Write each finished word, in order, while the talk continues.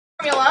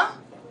Formula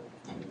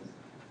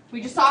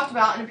we just talked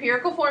about, an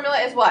empirical formula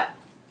is what?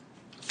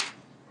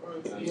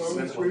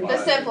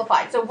 The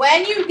simplified. So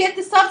when you get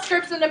the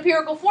subscripts in an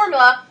empirical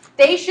formula,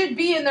 they should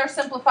be in their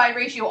simplified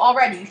ratio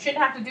already. You shouldn't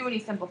have to do any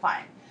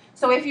simplifying.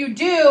 So if you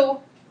do,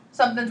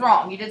 something's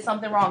wrong. You did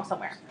something wrong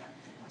somewhere.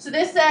 So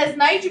this says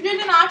nitrogen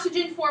and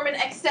oxygen form an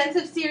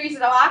extensive series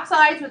of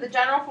oxides with a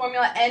general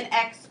formula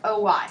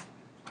NXOY.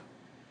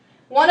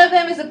 One of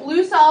them is a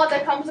blue solid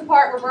that comes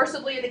apart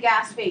reversibly in the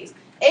gas phase.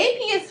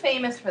 AP is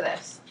famous for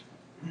this.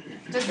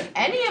 Does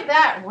any of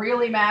that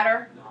really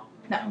matter?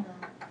 No.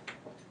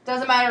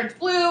 Doesn't matter it's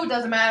blue,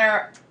 doesn't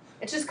matter.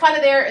 It's just kind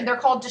of there, and they're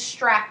called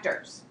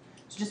distractors.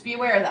 So just be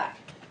aware of that.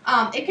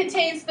 It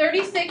contains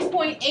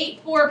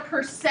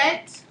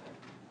 36.84%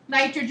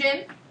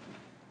 nitrogen.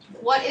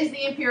 What is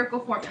the empirical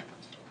formula?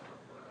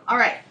 All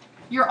right.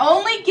 You're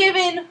only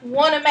given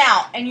one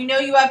amount, and you know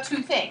you have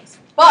two things.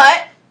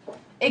 But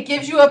it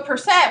gives you a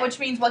percent, which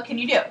means what can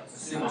you do?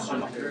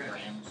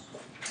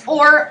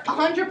 Or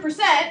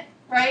 100%,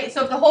 right?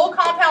 So if the whole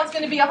compound is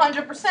going to be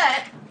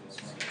 100%,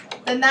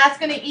 then that's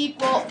going to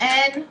equal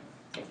N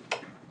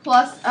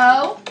plus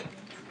O.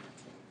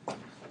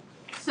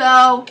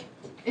 So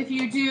if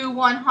you do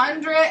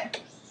 100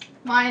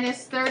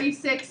 minus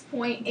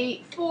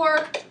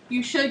 36.84,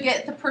 you should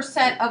get the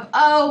percent of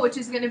O, which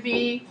is going to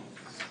be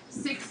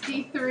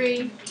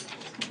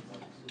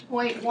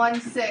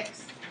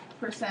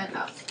 63.16%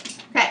 O.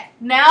 Okay,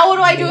 now what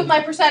do I do with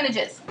my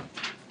percentages?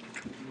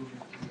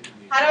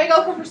 How do I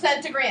go from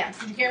percent to grams?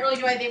 You can't really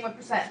do anything with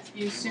percent.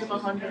 You assume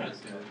 100.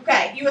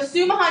 Okay, you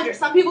assume 100.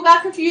 Some people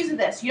got confused with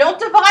this. You don't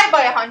divide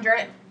by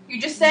 100.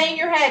 You just say in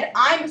your head,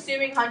 I'm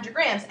assuming 100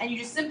 grams. And you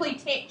just simply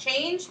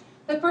change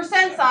the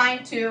percent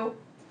sign to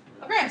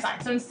a gram sign.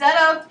 So instead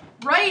of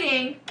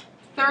writing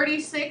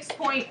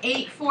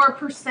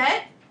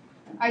 36.84%,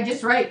 I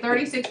just write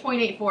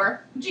 36.84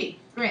 G,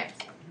 grams.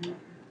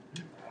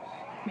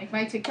 Make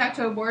my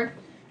tic-tac-toe board.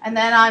 And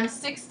then I'm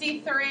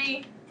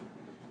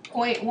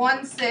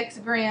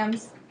 63.16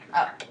 grams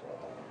up.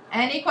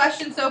 Any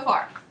questions so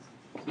far?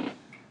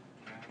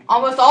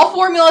 Almost all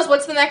formulas,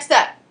 what's the next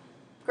step?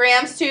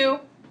 Grams to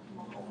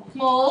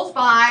moles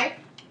by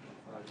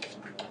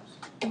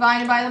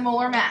divided by the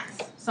molar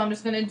mass. So I'm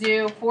just going to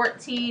do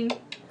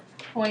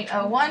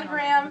 14.01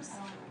 grams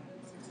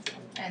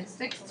and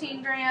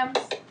 16 grams.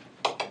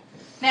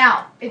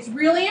 Now, it's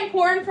really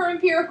important for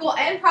empirical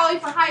and probably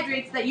for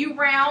hydrates that you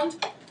round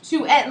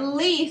to at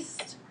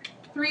least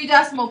 3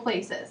 decimal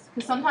places,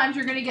 because sometimes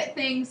you're going to get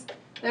things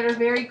that are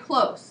very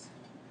close.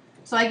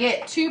 So I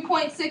get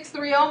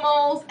 2.630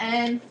 moles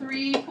and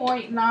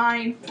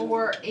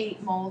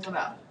 3.948 moles of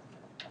O.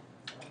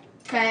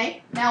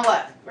 Okay, now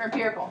what? For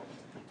empirical.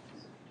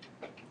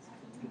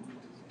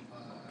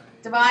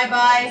 Divide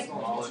by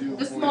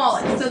the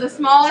smallest. So the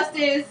smallest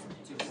is,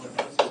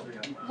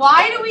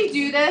 why do we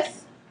do this?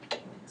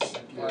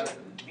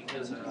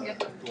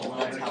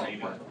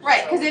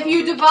 Right, because if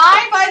you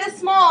divide by the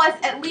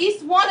smallest, at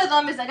least one of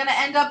them is going to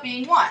end up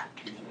being what?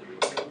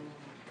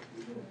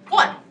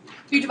 1.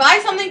 If you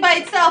divide something by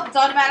itself, it's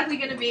automatically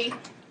going to be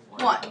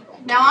 1.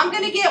 Now I'm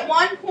going to get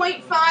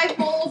 1.5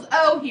 moles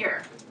O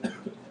here.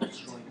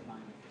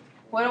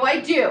 What do I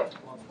do?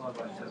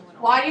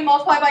 Why do you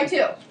multiply by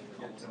 2?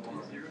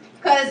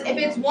 Because if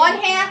it's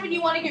 1/2 and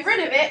you want to get rid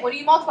of it, what do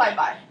you multiply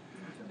by?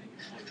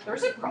 The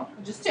reciprocal,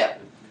 which is 2.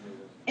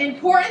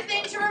 Important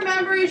thing to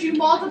remember is you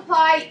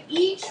multiply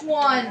each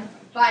one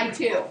by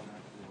 2,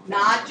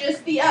 not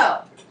just the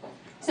O.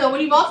 So when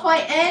you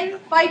multiply N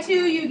by 2,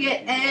 you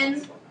get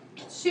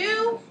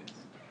N2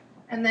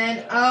 and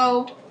then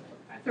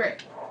O3.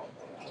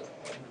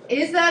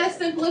 Is that a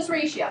simplest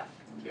ratio?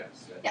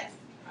 Yes. Yes.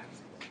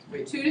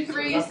 2 to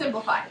 3 is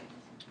simplified.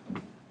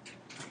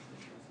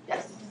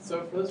 Yes.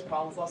 So for those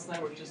problems last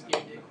night, we just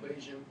gave the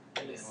equation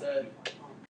and it said